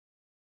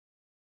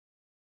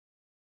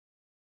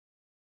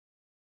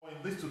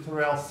In this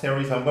tutorial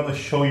series, I'm going to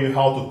show you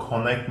how to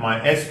connect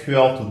my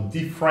SQL to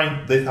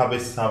different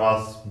database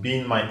servers,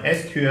 being my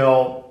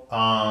SQL,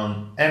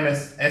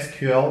 MS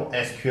SQL,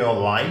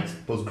 SQLite,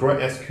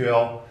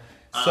 PostgreSQL.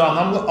 So and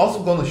I'm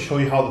also going to show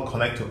you how to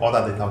connect to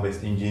other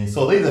database engines.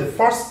 So this is the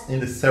first in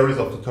the series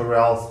of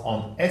tutorials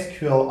on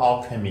SQL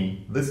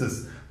Alchemy. This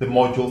is the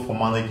module for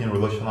managing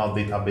relational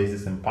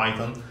databases in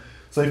Python.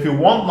 So if you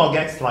want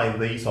nuggets like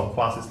this or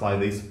classes like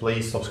this,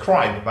 please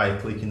subscribe by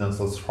clicking on the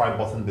subscribe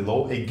button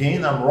below.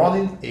 Again, I'm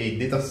running a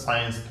data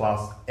science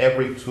class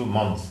every 2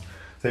 months.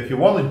 So if you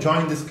want to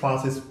join these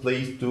classes,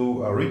 please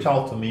do reach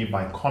out to me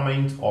by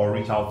comment or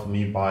reach out to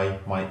me by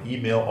my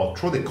email or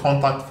through the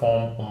contact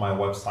form on my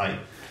website.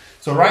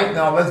 So right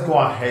now, let's go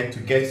ahead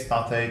to get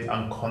started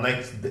and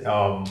connect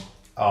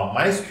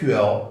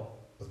MySQL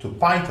to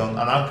Python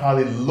and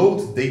actually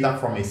load data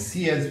from a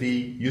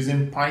CSV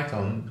using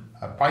Python,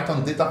 a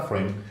Python data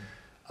frame,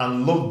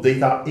 and load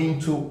data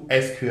into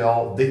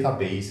SQL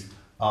database.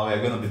 We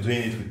are going to be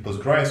doing it with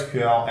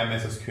PostgreSQL,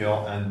 MS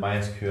SQL, and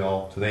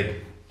MySQL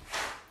today.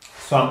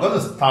 So I'm going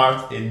to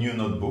start a new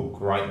notebook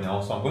right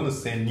now. So I'm going to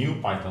say new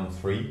Python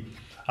 3.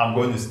 I'm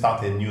going to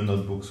start a new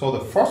notebook. So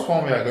the first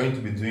one we are going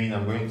to be doing,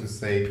 I'm going to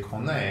say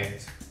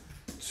connect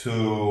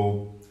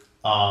to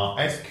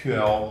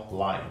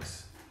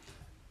SQLite.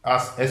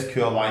 As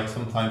SQLite,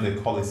 sometimes they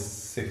call it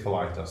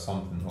SQLite or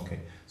something. Okay,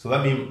 so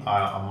let me,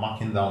 I'm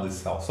marking down this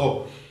cell.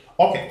 So,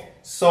 okay,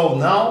 so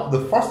now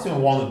the first thing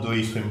we want to do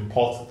is to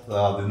import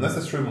the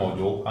necessary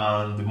module,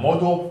 and the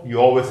module you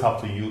always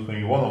have to use when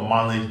you want to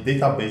manage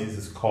databases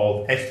is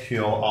called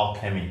SQL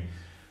Alchemy.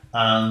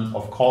 And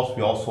of course,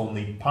 we also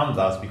need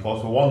pandas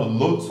because we want to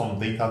load some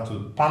data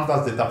to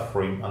pandas data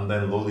frame and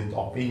then load it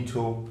up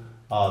into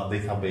a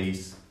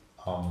database,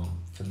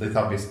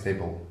 database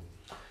table.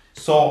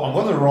 So I'm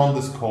going to run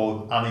this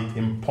code and it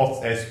imports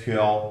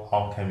SQL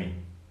Alchemy.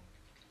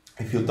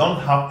 If you don't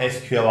have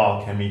SQL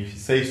Alchemy, if it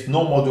says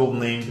no module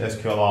named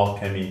SQL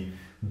Alchemy,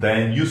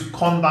 then use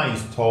conda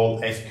install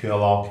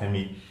SQL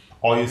Alchemy,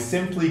 or you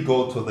simply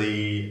go to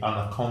the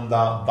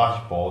Anaconda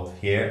dashboard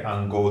here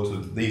and go to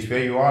this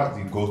where you are,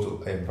 you go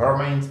to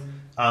environment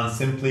and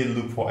simply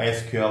look for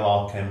SQL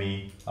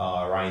Alchemy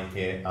right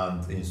here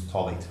and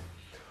install it.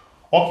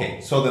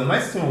 Okay, so the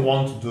next thing we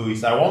want to do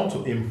is I want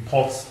to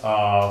import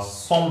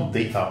some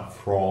data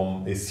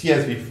from a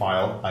CSV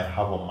file I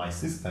have on my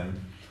system.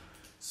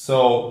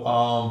 So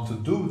to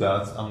do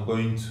that, I'm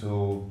going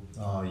to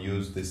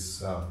use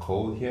this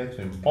code here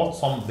to import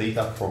some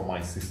data from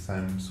my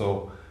system.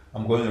 So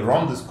I'm going to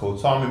run this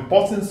code. So I'm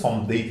importing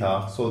some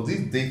data. So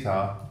this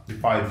data,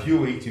 if I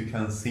view it, you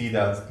can see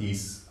that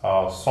is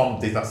some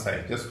data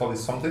set. Just call it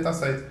some data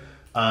set,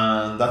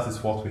 and that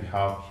is what we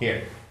have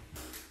here.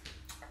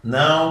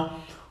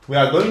 Now we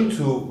are going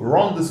to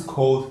run this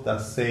code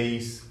that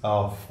says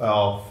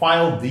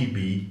file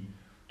DB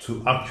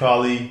to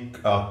actually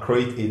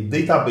create a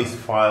database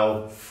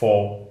file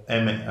for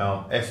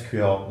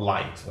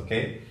SQLite.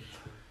 Okay.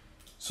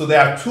 So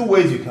there are two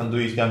ways you can do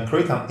it. You can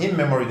create an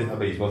in-memory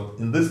database, but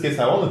in this case,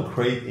 I want to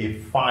create a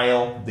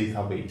file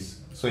database.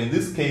 So in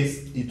this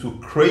case, it will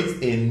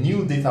create a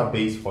new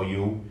database for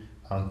you.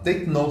 And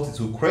take note, it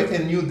will create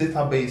a new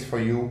database for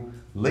you.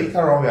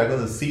 Later on, we are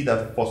going to see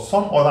that for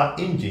some other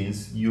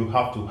engines, you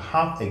have to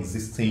have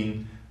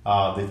existing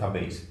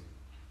database.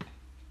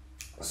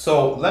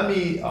 So let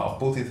me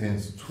put it in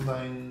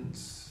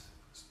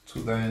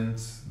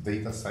student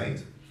data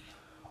set.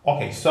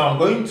 Okay, so I'm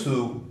going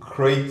to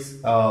create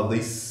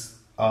this,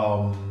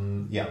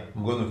 I'm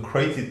going to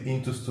create it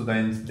into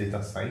student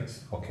data set.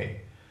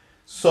 Okay,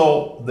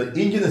 so the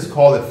engine is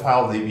called a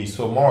file DB,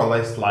 so more or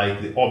less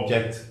like the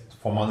object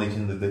for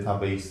managing the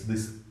database,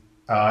 this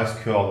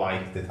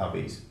SQLite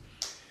database.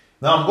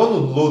 Now I'm going to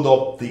load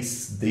up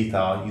this data,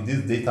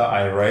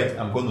 I read,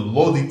 I'm going to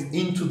load it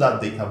into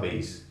that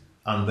database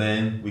and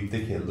then we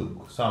take a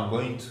look. So I'm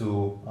going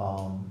to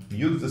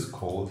use this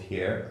code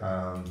here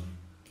and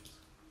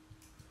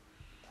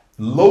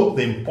load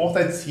the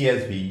imported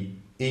CSV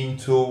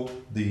into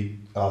the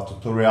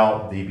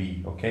tutorial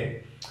DB,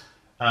 okay?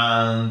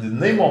 And the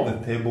name of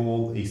the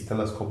table is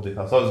telescope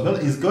data. So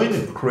it's going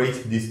to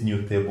create this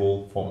new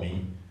table for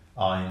me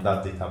in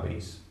that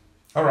database.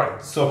 All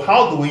right, so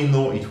how do we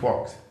know it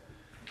works?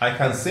 I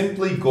can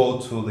simply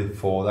go to the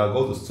folder,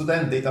 go to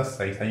student data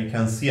set, and you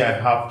can see I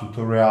have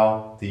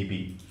tutorial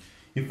DB.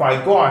 If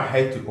I go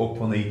ahead to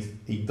open it,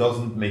 it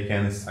doesn't make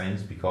any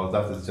sense because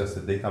that is just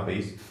a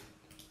database.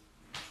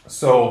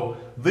 So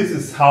this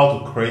is how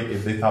to create a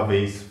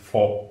database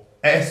for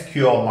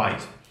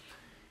SQLite.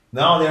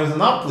 Now there is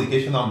an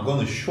application I'm going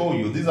to show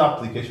you. This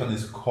application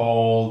is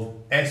called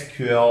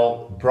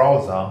SQL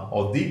Browser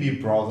or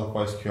DB Browser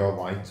for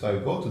SQLite. So I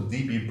go to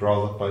DB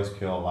Browser for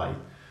SQLite.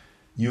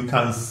 You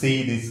can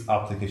see this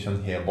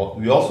application here, but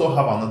we also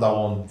have another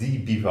one,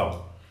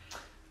 dbeaver.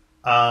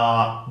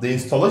 The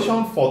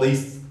installation for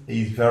this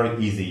is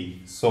very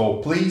easy. So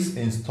please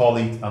install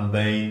it and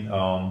then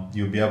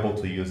you'll be able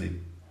to use it.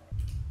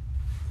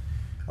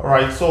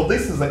 Alright, so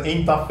this is the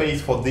interface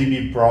for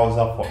DB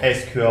browser for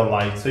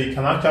SQLite. So you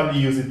can actually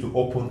use it to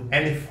open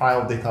any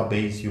file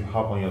database you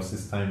have on your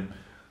system.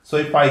 So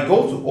if I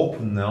go to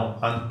open now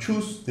and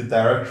choose the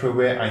directory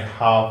where I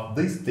have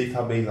this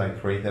database I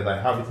created,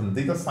 I have it in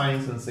data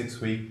science in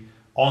 6 weeks.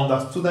 Under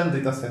student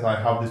dataset, I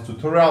have this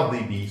tutorial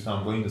DB. So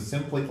I'm going to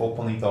simply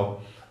open it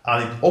up,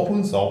 and it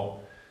opens up.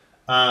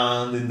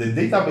 And in the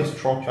database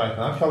structure, I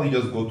can actually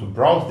just go to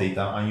browse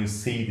data and you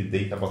see the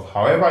data. But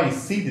however, you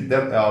see the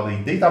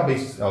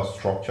database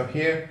structure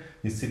here.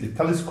 You see the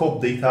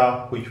telescope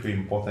data, which we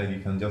imported. You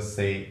can just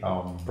say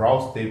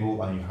browse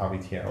table and you have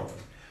it here. Okay.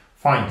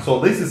 Fine. So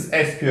this is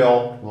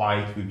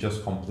SQLite we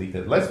just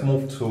completed. Let's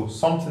move to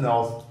something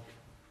else.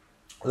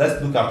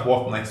 Let's look at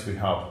what next we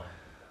have.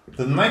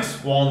 The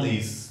next one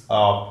is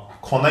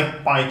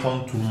connect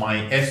Python to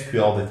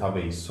MySQL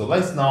database. So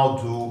let's now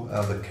do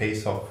the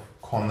case of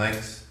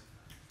connect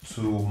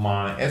to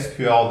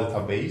MySQL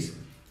database.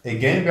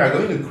 Again, we are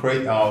going to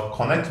create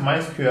connect to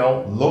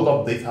MySQL, load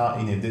up data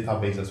in a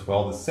database as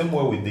well, the same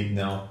way we did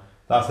now.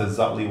 That's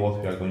exactly what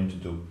we are going to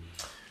do.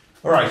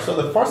 All right,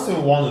 so the first thing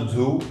we want to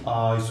do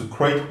is to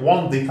create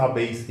one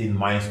database in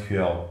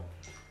MySQL.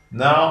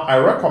 Now, I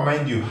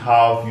recommend you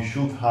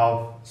should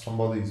have,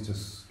 somebody is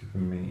just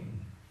giving me,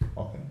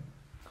 okay.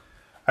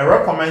 I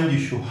recommend you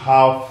should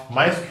have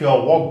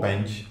MySQL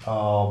Workbench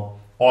or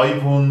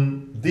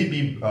even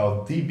DB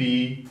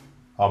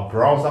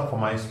browser for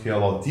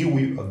MySQL or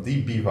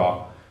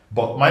dbeaver,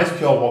 but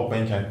MySQL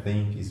Workbench I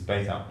think is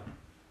better.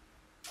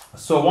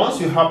 So once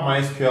you have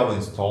MySQL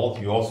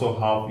installed, you also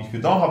have, if you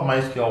don't have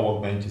MySQL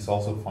Workbench, it's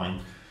also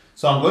fine.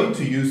 So I'm going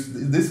to use,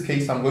 in this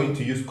case, I'm going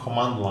to use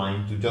command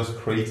line to just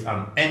create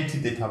an empty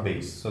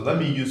database. So let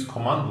me use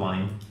command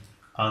line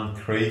and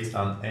create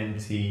an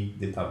empty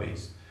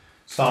database.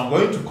 So I'm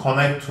going to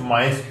connect to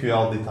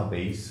MySQL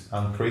database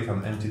and create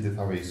an empty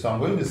database. So I'm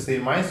going to say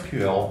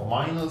MySQL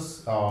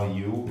minus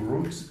u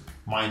root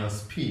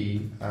minus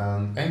p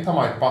and enter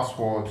my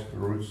password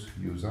root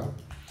user.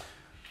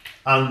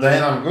 And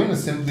then I'm going to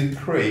simply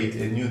create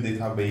a new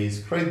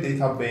database. Create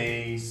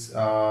database,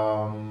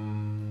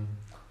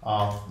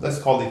 let's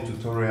call it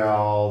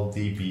tutorial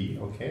DB,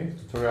 okay?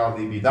 Tutorial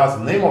DB, that's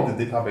the name of the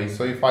database.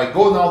 So if I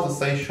go now to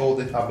say show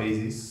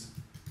databases,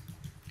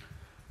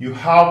 you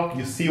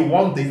see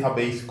one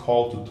database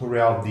called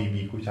tutorial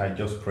DB, which I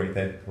just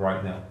created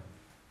right now.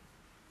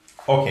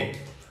 Okay,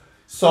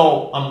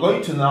 so I'm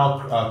going to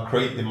now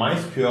create the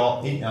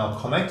MySQL,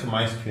 connect to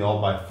MySQL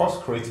by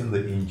first creating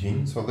the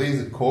engine. So there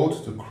is a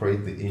code to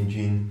create the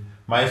engine,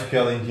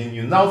 MySQL engine.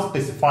 You now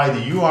specify the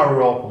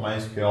URL for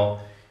MySQL.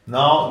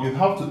 Now you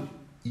have to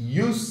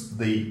use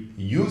the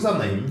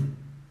username,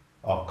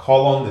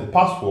 colon, the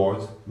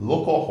password,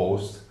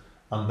 localhost,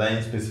 and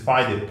then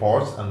specify the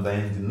ports and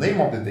then the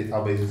name of the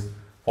databases.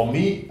 For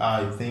me,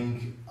 I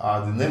think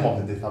the name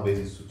of the database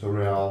is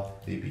tutorial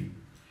DB.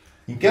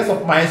 In case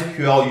of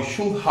MySQL, you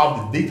should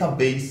have the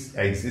database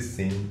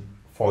existing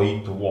for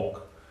it to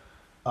work.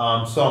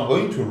 So I'm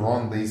going to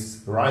run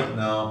this right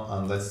now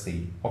and let's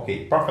see.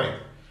 Okay,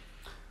 perfect.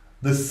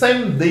 The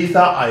same data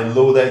I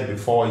loaded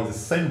before is the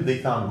same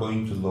data I'm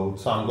going to load.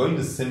 So I'm going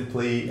to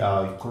simply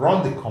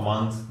run the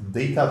command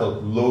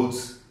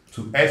data.loads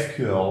to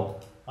SQL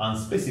and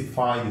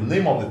specify the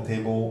name of the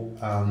table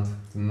and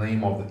the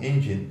name of the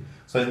engine.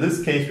 So in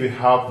this case, we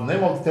have the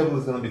name of the table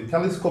is going to be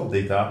telescope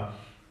data,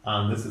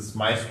 and this is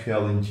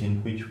MySQL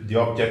engine, which the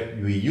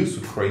object we use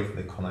to create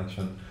the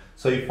connection.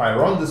 So if I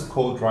run this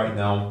code right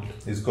now,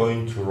 it's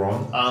going to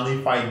run. And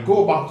if I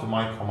go back to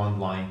my command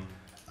line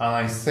and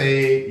I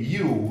say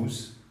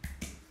use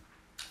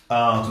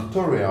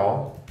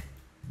tutorial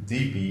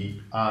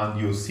DB,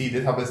 and you'll see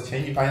database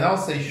change. If I now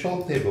say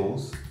show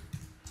tables,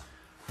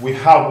 we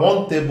have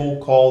one table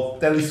called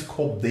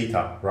telescope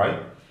data,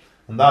 right?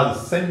 And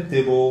that's the same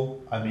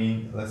table,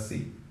 let's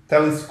see,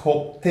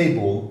 telescope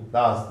table,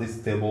 that's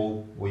this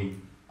table we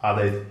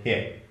added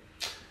here.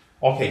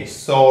 Okay,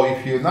 so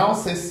if you now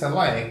say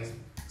select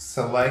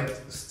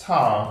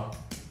star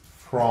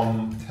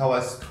from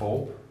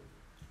telescope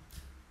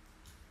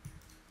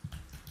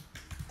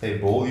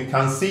table, you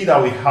can see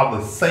that we have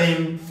the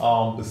same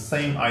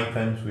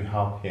items we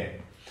have here.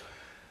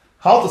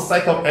 How to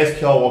set up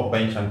SQL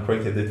Workbench and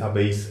create a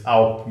database.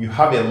 You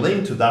have a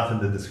link to that in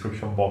the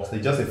description box.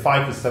 It's just a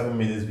 5 to 7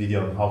 minutes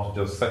video on how to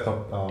just set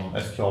up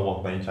SQL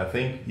Workbench. I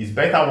think it's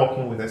better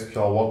working with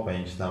SQL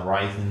Workbench than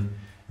writing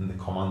in the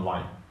command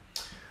line.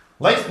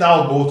 Let's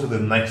now go to the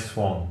next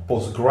one,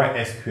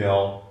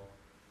 PostgreSQL.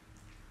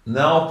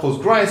 Now,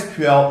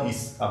 PostgreSQL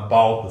is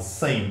about the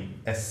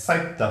same,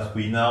 except that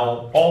we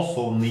now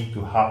also need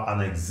to have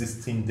an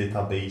existing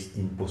database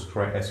in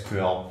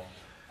PostgreSQL.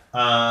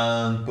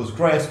 And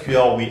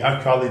PostgreSQL, we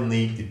actually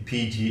need the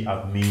PG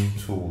admin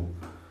tool.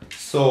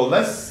 So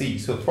let's see.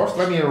 So first,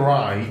 let me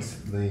write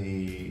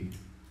the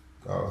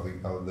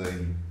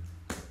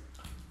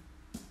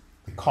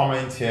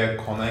comment here,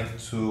 connect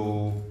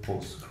to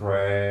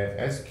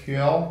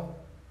PostgreSQL,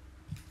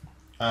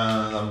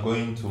 and I'm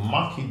going to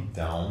mark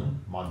down.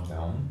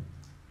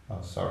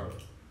 Oh, sorry.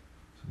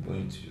 I'm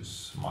going to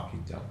just mark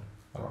it down.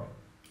 All right.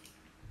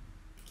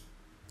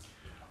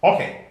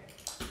 Okay,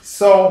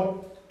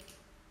 so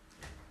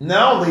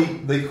now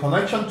the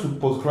connection to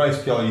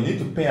PostgreSQL, you need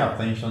to pay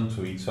attention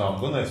to it. So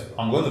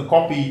I'm gonna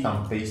copy it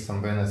and paste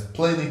and then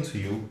explain it to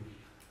you.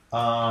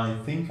 I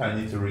think I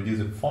need to reduce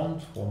the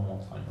font one more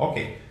time.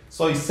 Okay,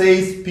 so it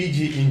says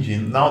PG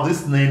engine. Now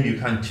this name you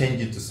can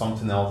change it to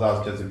something else.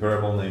 That's just a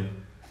variable name.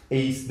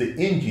 Is the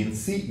engine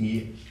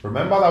CE.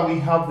 Remember that we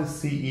have the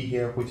CE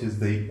here, which is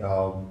the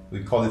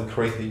we call it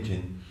create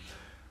engine.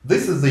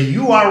 This is the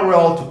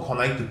URL to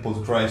connect to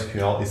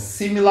PostgreSQL. It's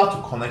similar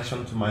to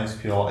connection to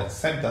MySQL,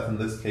 except that in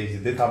this case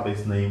the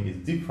database name is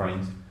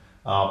different.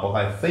 But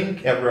I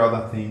think every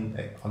other thing,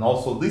 and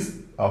also this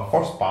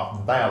first part,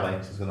 the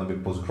dialect, is going to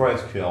be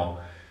PostgreSQL.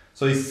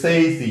 So it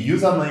says the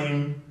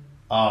username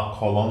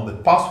colon,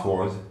 the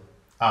password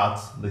at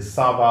the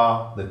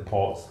server, the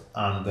port,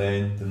 and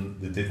then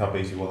the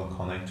database you want to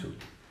connect to.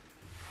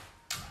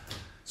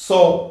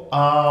 So,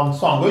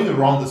 so I'm going to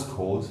run this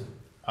code,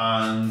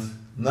 and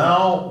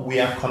now we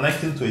are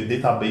connecting to a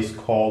database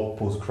called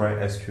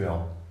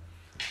PostgreSQL.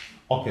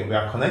 Okay, we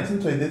are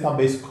connecting to a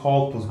database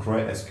called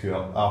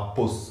PostgreSQL,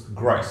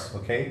 Postgres,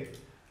 okay?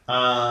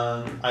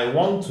 And I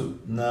want to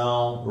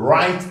now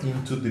write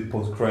into the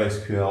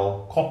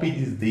PostgreSQL, copy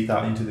this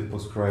data into the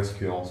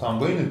PostgreSQL. So I'm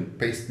going to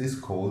paste this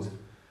code,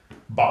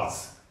 but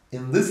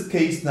in this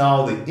case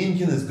now the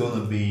engine is going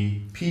to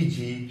be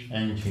PG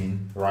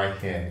engine right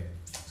here.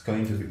 It's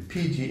going to be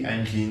PG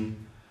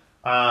engine,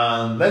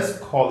 and let's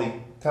call it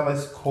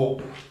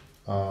telescope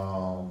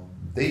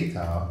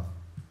data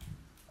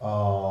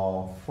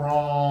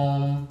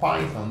from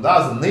Python.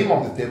 That's the name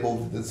of the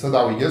table, so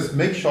that we just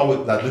make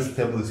sure that this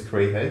table is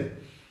created.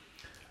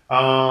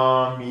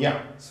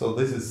 Yeah, so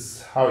this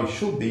is how it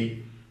should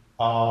be.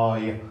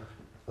 Yeah,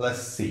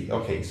 let's see.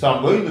 Okay, so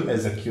I'm going to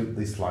execute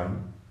this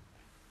line,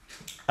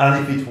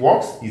 and if it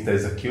works, it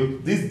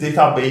execute. This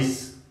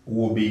database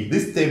will be,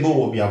 this table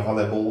will be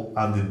available,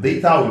 and the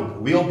data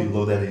will be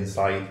loaded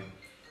inside.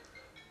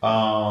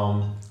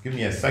 Give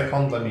me a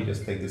second. Let me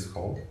just take this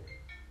call.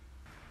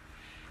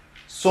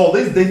 So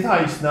this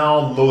data is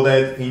now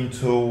loaded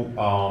into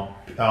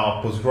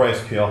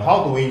PostgreSQL.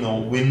 How do we know?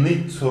 We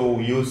need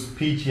to use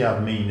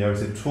pgadmin. There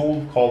is a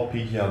tool called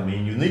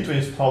pgadmin. You need to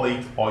install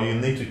it, or you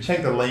need to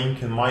check the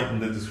link in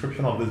the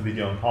description of this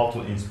video on how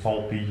to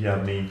install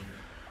pgadmin.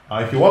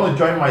 If you want to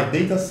join my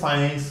data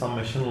science and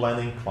machine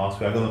learning class,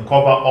 we are going to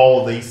cover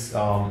all this,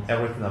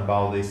 everything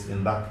about this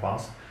in that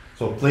class.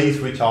 So please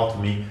reach out to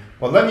me.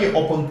 But let me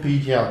open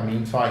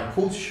pgadmin so I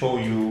could show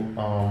you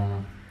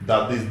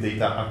that this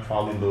data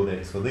actually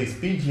loaded. So this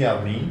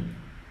pgadmin.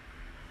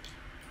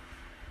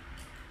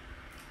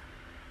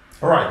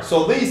 Alright,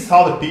 so this is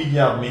how the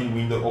pgadmin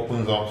window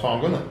opens up. So I'm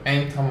going to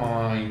enter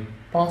my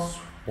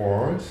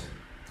password,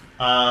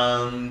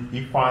 and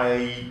if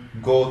I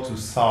go to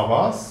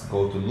servers,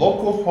 go to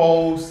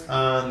localhost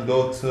and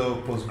go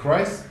to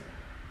Postgres,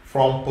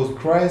 from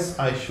Postgres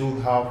I should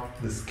have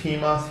the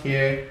schemas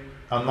here,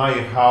 and now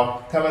you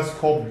have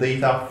telescope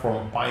data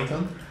from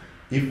Python.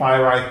 If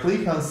I right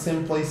click and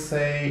simply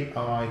say,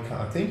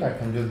 I think I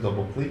can just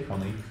double click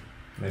on it,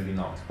 maybe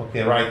not.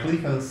 Okay, right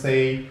click and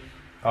say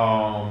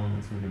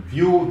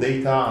view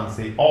data and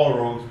say all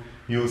rows,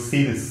 you'll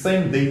see the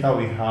same data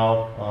we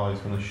have,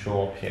 it's going to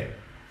show up here.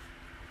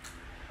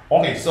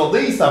 Okay, so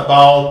this is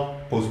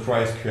about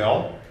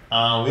PostgreSQL.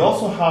 We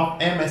also have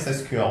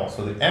MySQL.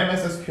 So the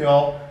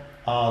MySQL,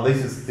 this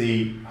is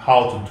the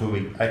how to do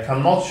it. I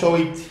cannot show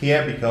it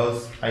here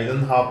because I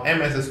don't have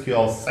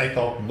MySQL set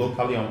up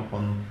locally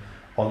on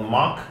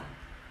Mac.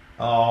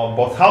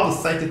 But how to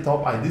set it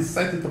up, I did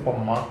set it up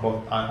on Mac,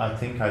 but I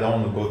think I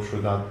don't want to go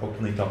through that,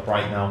 open it up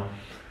right now.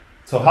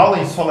 So how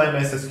to install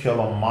MySQL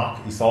on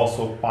Mac is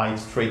also quite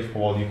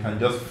straightforward. You can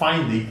just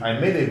find it. I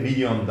made a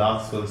video on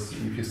that. So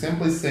if you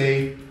simply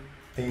say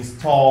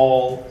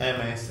install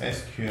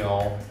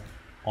MySQL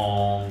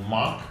on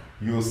Mac,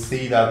 you'll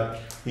see that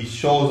it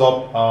shows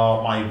up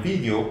my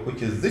video,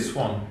 which is this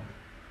one.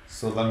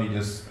 So let me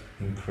just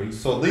increase.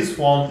 So this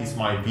one is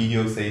my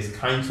video, says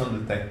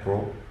Kindson the Tech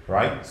Pro,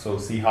 right? So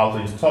see how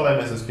to install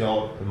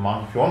MySQL on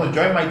Mac. If you want to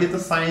join my data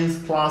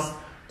science class,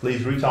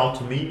 please reach out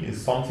to me.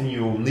 It's something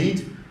you will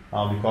need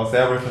because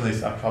everything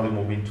is actually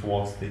moving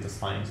towards data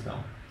science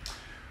now.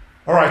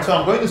 Alright, so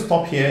I'm going to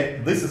stop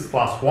here. This is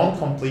class 1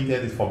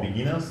 completed, it's for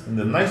beginners. In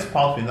the next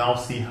part, we now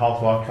see how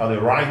to actually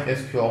write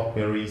SQL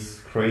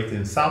queries, create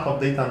insert of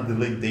data and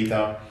delete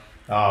data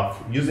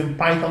using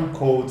Python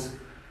code,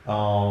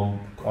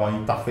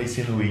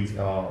 interfacing with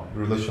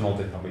relational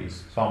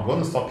database. So I'm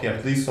going to stop here.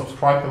 Please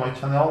subscribe to my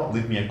channel,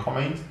 leave me a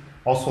comment.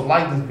 Also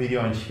like this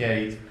video and share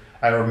it.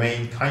 I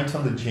remain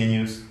Kindson the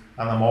Genius,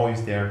 and I'm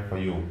always there for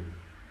you.